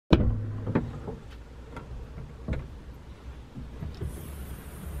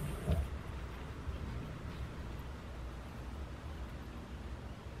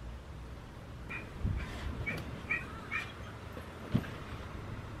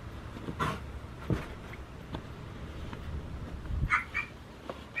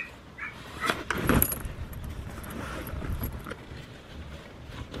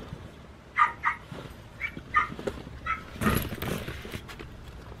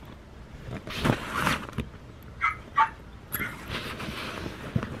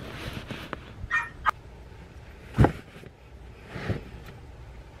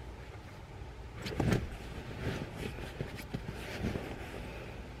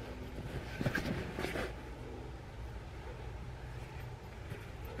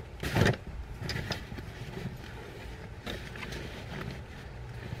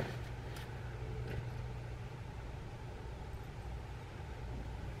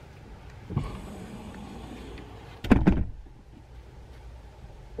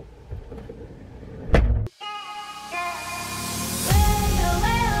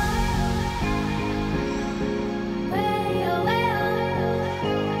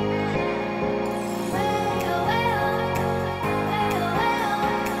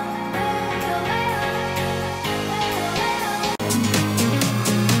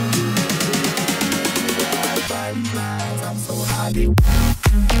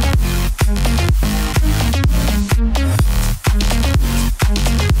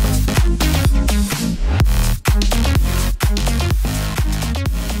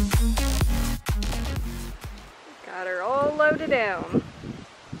Got her all loaded down.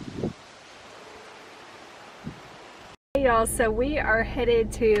 Hey y'all, so we are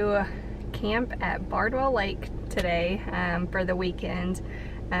headed to camp at Bardwell Lake today for the weekend.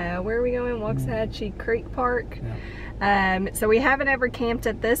 Where are we going? Waxahachie Creek Park. Yeah. So we haven't ever camped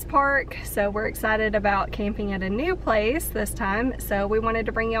at this park, so we're excited about camping at a new place this time. So we wanted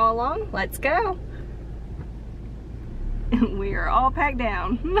to bring y'all along. Let's go. We are all packed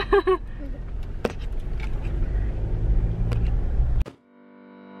down.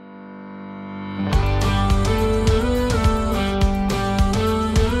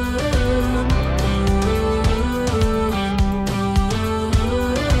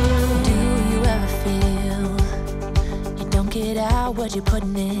 What you're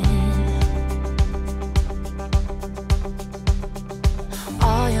putting in,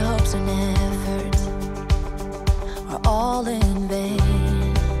 all your hopes and efforts are all in vain.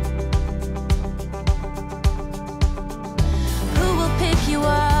 Who will pick you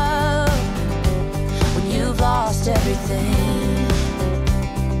up when you've lost everything?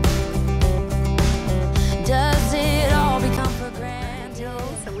 Does it all become for granted?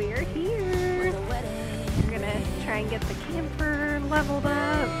 So we are here. We're gonna try and get the camper leveled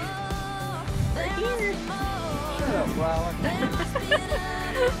up. We're here. Shut up, Flower.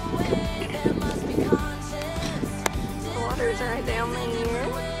 The water's right down there.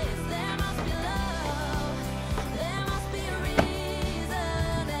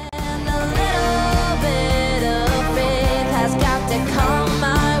 And a little bit of faith has got to come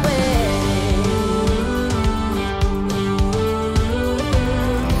my way.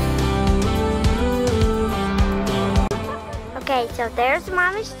 Okay, so there's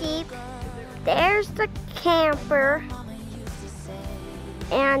Mama's Jeep, there's the camper,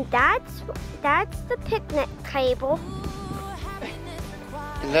 and that's the picnic table.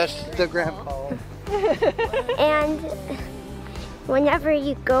 And that's the grandpa. And whenever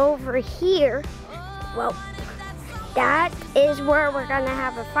you go over here, well, that is where we're gonna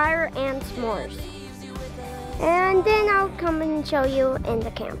have a fire and s'mores. And then I'll come and show you in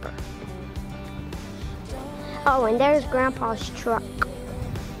the camper. Oh, and there's Grandpa's truck.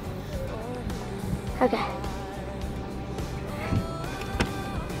 Okay.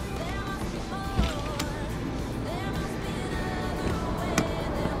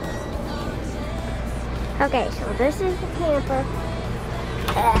 Okay, so this is the camper.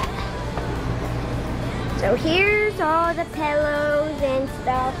 So here's all the pillows and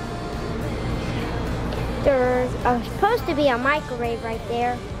stuff. There's supposed to be a microwave right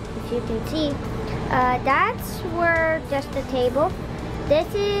there, if you can see. That's where just the table. This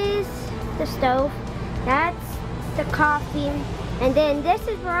is the stove. That's the coffee. And then this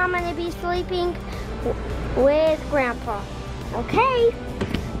is where I'm gonna be sleeping with Grandpa. Okay.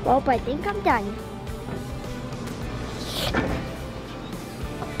 Well, I think I'm done.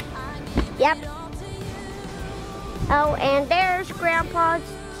 Yep. Oh, and there's Grandpa's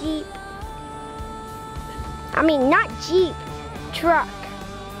Jeep. I mean, not Jeep, truck.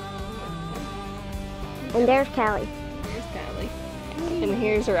 And there's Callie. There's Callie. And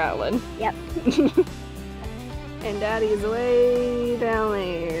here's Rowan. Yep. And Daddy's way down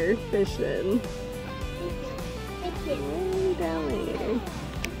there fishing. Way down there.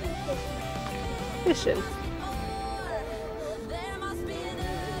 Fishing.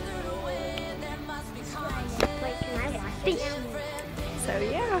 So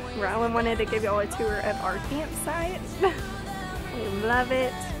yeah, Rowan wanted to give y'all a tour of our campsite. We love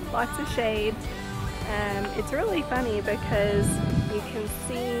it. Lots of shade. It's really funny because you can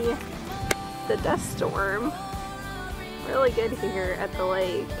see the dust storm really good here at the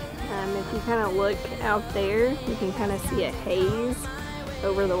lake. If you kind of look out there, you can kind of see a haze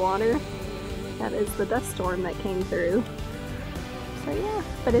over the water. That is the dust storm that came through. So yeah,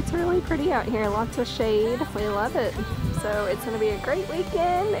 but it's really pretty out here. Lots of shade. We love it. So it's going to be a great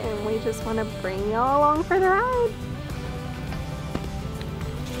weekend, and we just want to bring y'all along for the ride.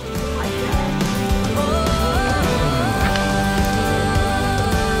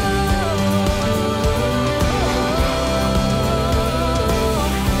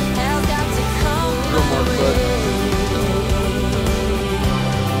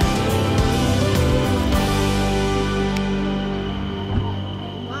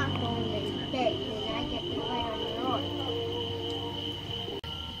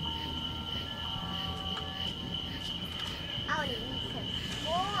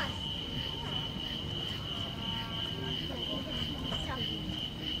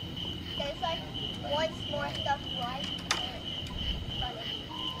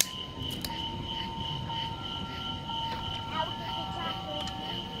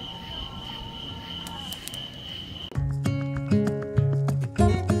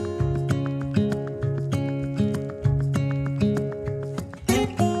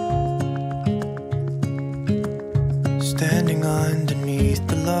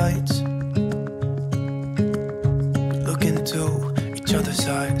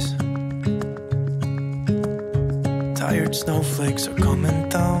 skies. Tired snowflakes are coming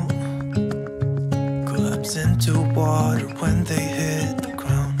down, collapse into water when they hit the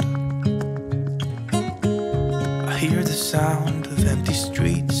ground. I hear the sound of empty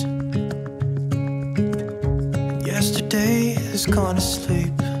streets. Yesterday has gone to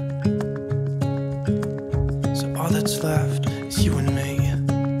sleep, so all that's left is you and me.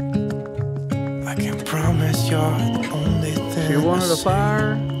 I can't promise you're the only thing. You wanted a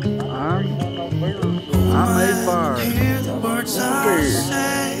fire? I made fire. Hear the words I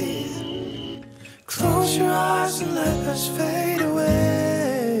say. Close your eyes and let us fade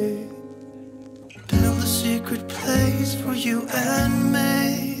away. Build a secret place for you and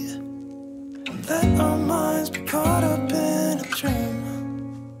me. Let our minds be caught up in a dream.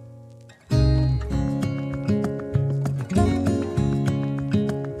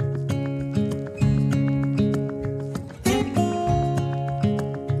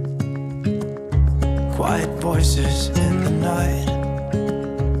 Quiet voices in the night.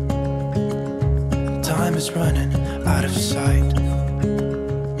 Time is running out of sight.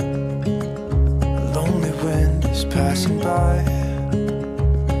 A lonely wind is passing by,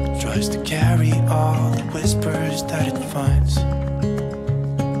 tries to carry all the whispers that it finds.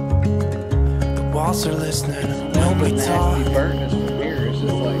 The walls are listening when we talk,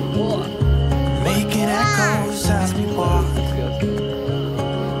 making echoes as we walk.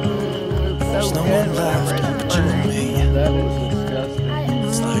 There's no one left but you and me. That is disgusting.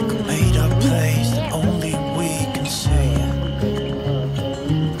 It's like a made-up place that only we can see.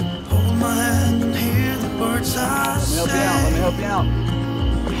 Hold my hand and hear the words I say. Let me help you out.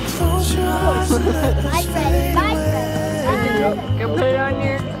 Close your eyes and let us fade away. Go put it on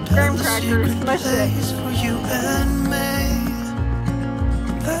your graham crackers, smush it. Place for you and me.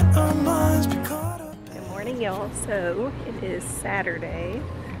 Let our minds be caught up. Good morning, y'all. So it is Saturday.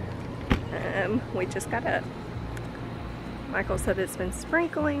 We just got up. Michael said it's been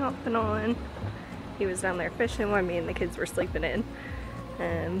sprinkling off and on. He was down there fishing while me and the kids were sleeping in.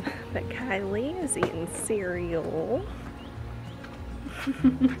 But Kylie is eating cereal.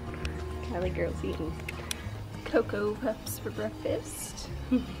 Kylie girl's eating Cocoa Puffs for breakfast.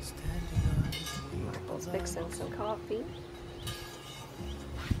 Michael's fixing some coffee.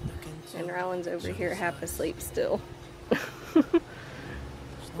 And Rylan's over here half asleep still.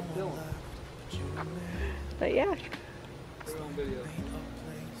 But yeah.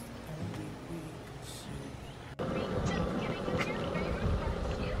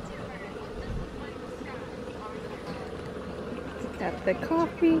 Got the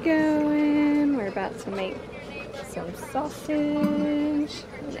coffee going. We're about to make some sausage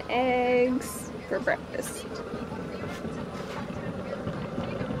and eggs for breakfast.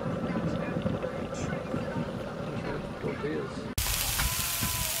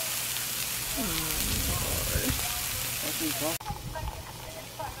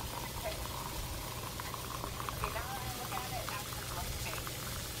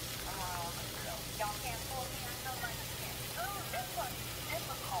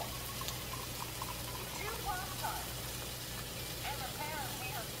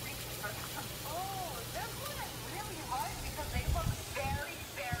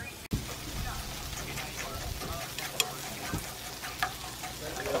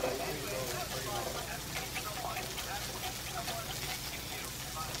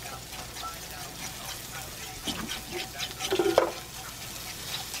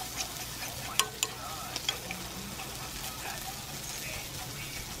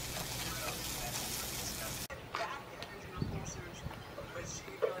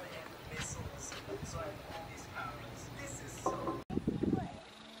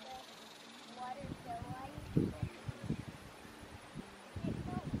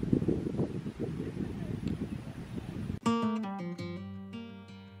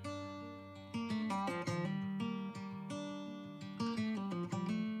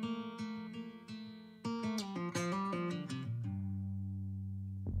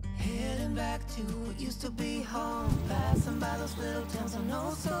 Back to what used to be home, passing by those little towns I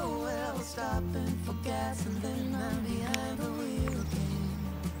know so well, stopping for gas and then I'm behind the wheel again.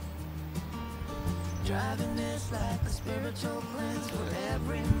 Driving is like a spiritual cleanse, where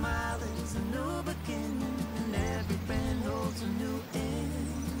every mile is a new beginning and every bend holds a new end.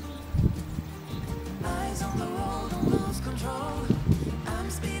 Eyes on the road, don't lose control. I'm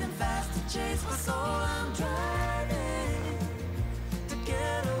speeding fast to chase my soul. I'm driving to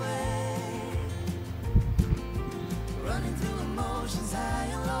get away. Running through emotions high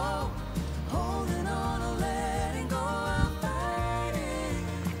and low, holding on or letting go. I'm fighting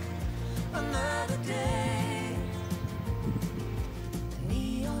another day.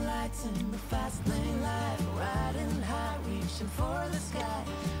 nights in the fast lane life, riding high, reaching for the sky.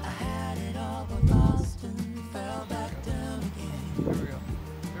 I had it all but lost and fell back down again. Here we go.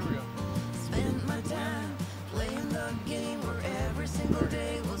 Here we go. Spent my time playing the game where every single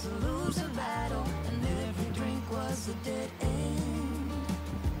day was a losing battle, and every drink was a dead end.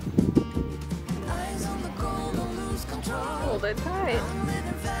 Eyes on the goal, don't lose control. Hold it tight. I'm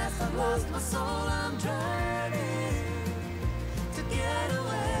living fast, I've lost my soul, I'm trying to get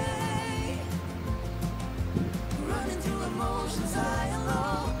away. Running through emotions high and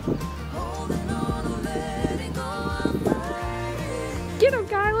low, holding on or letting go, I'm fighting Get him,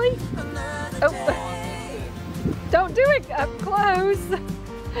 Kylie. another Oh. day. Don't do it up close.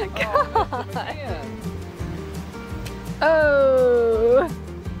 God. Again. Oh.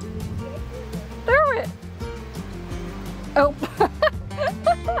 Throw it. Oh.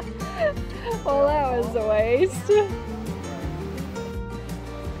 Well, that was a waste.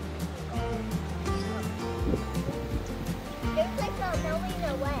 Looks like I'm going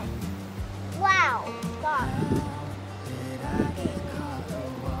away. Wow. God.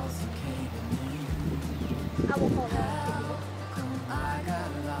 I will hold it.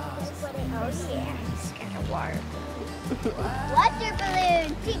 Oh yeah. Got a wire. Water balloon.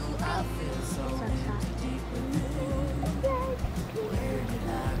 Tick, tick.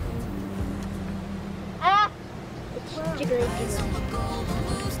 Ah! It's jiggly jiggly.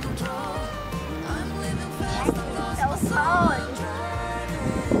 That's so hard.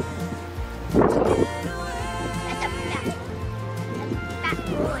 That's a fat. That's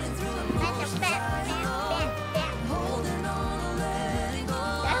boy. That's a fat.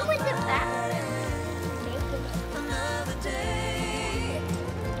 That was a fat.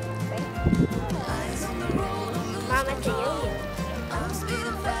 Mama, to you.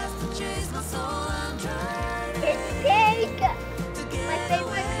 It's pink. My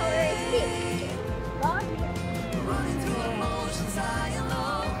favorite color is pink.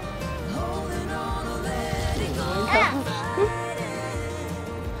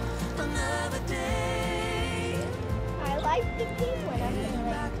 I like the pink one. I'm gonna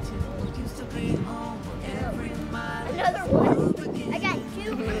like another one. I got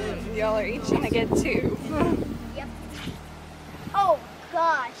two balloons. Y'all are each gonna get two. Yep. Oh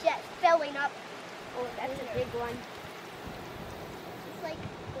gosh, that's filling up. Oh, that's a big one. It's like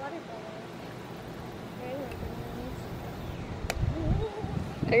water balloons.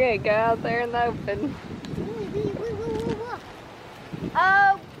 Okay, go out there in the open.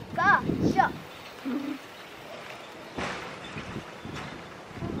 Oh gosh.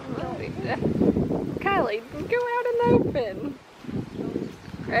 Kylie, go out in the open.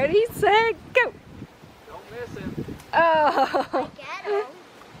 Ready, set, go. Don't miss him. Oh, Get 'em.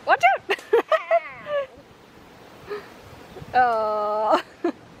 watch out. Oh,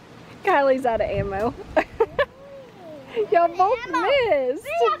 Kylie's out of ammo. Y'all both Ammo. missed. We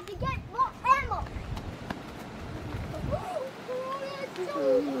have to get more ammo.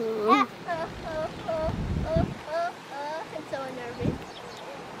 I'm so nervous.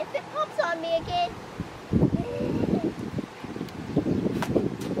 If it pops on me again.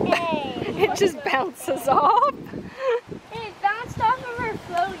 Hey. It just bounces off. It bounced off of her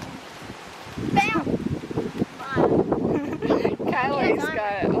floaty. Bounce. Kylie's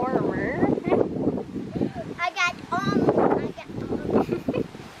got armor. I got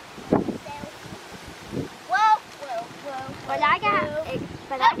Whoa. But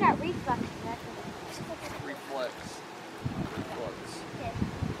I got reflux. Reflex.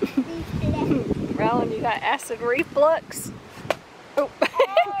 Rowan, you got acid reflux. Oh,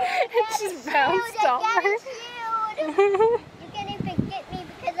 it just bounced off her. You can't even get me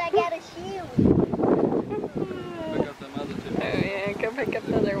because I got a shield. Pick up them other two. Oh yeah, go pick up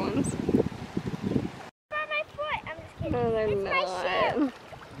the other ones. By my foot. I'm just kidding. No, they're It's my shoe. not.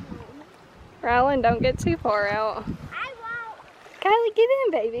 Rowan, don't get too far out. I won't. Kylie, get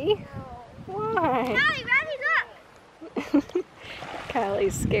in, baby. No. Why? Riley, look.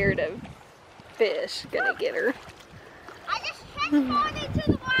 Kylie's scared of fish. Gonna get her. I just transformed into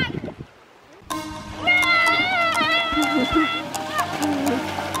the water.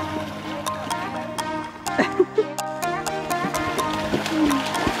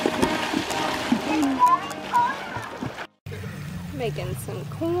 Making some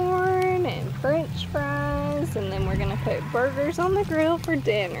corn and french fries, and then we're gonna put burgers on the grill for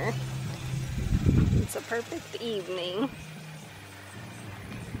dinner. It's a perfect evening.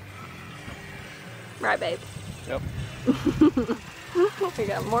 Right, babe? Yep. We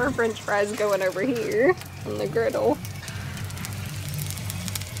got more french fries going over here on the griddle.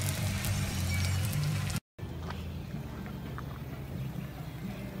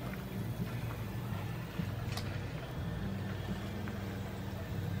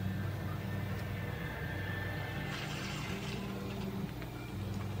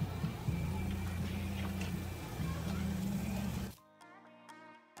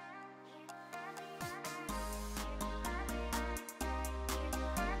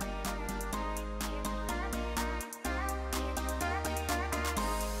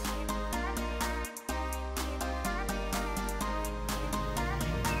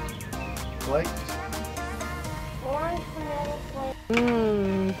 flakes. Orange tomato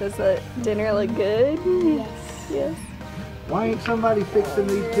flakes. Does the dinner look good? Yes. Yes. Why ain't somebody fixing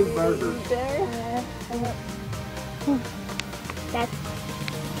these 2 burgers? Dinner? That's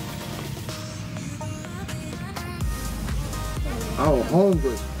Oh,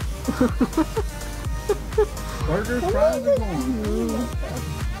 hungry. Burgers, fries, and corn.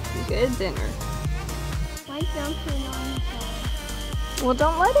 Good dinner. my dumpling on the side. Well,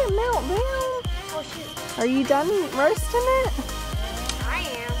 don't let it melt down. Oh shoot. Are you done roasting it? I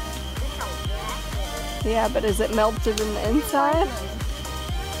am. Look how black it is. Yeah, but is it melted in the inside?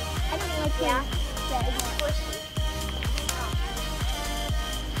 I don't like that. It's squishy.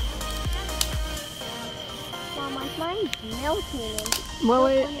 Mom, mine's melting. Well,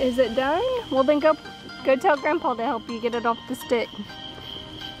 is it done? Well, then go tell Grandpa to help you get it off the stick.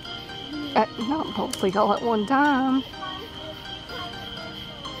 Not hopefully all at one time.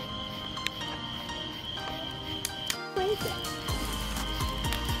 What is it?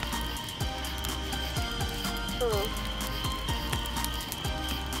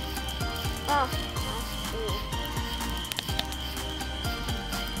 Oh.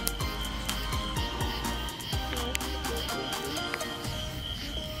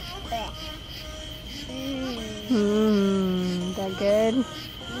 That good?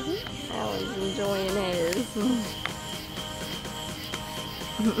 Alan's enjoying his.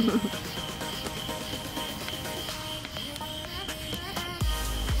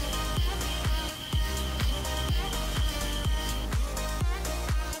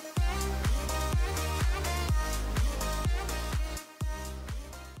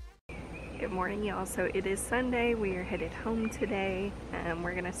 Good morning, y'all. So it is Sunday. We are headed home today.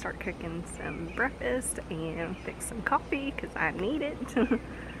 We're gonna start cooking some breakfast and fix some coffee because I need it.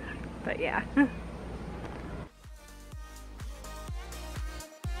 But yeah.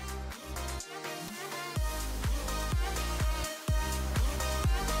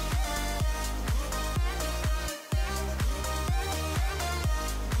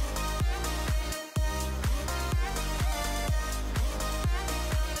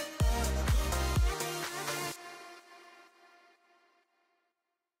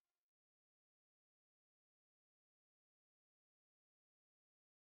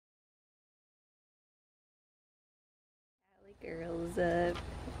 Girls,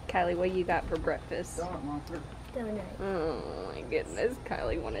 Kylie, what you got for breakfast? Donut. Oh my goodness,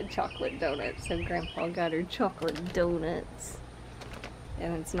 Kylie wanted chocolate donuts, so Grandpa got her chocolate donuts.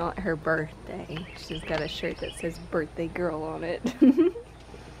 And it's not her birthday. She's got a shirt that says birthday girl on it.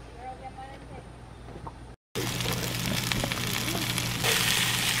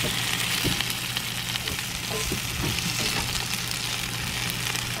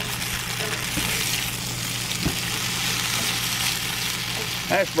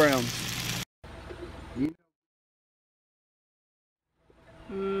 Hash brown.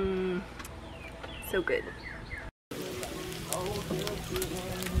 So good.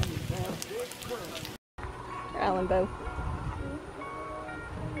 Alan Bow.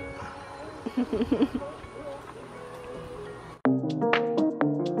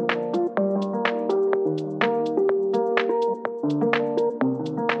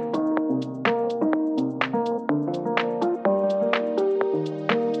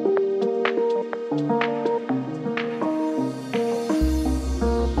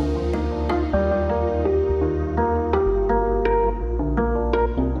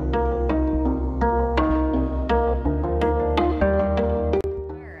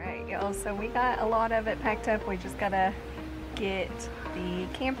 So we got a lot of it packed up. We just gotta get the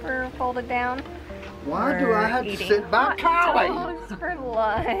camper folded down. Why do I have to Eating sit by hot Kylie? dogs for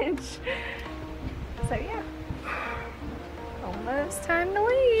lunch. So yeah, almost time to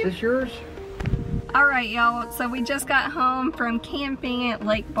leave. Is this yours? All right, y'all, so we just got home from camping at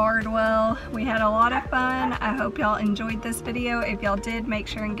Lake Bardwell. We had a lot of fun. I hope y'all enjoyed this video. If y'all did, make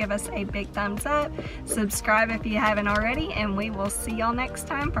sure and give us a big thumbs up. Subscribe if you haven't already, and we will see y'all next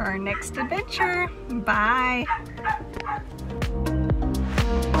time for our next adventure. Bye.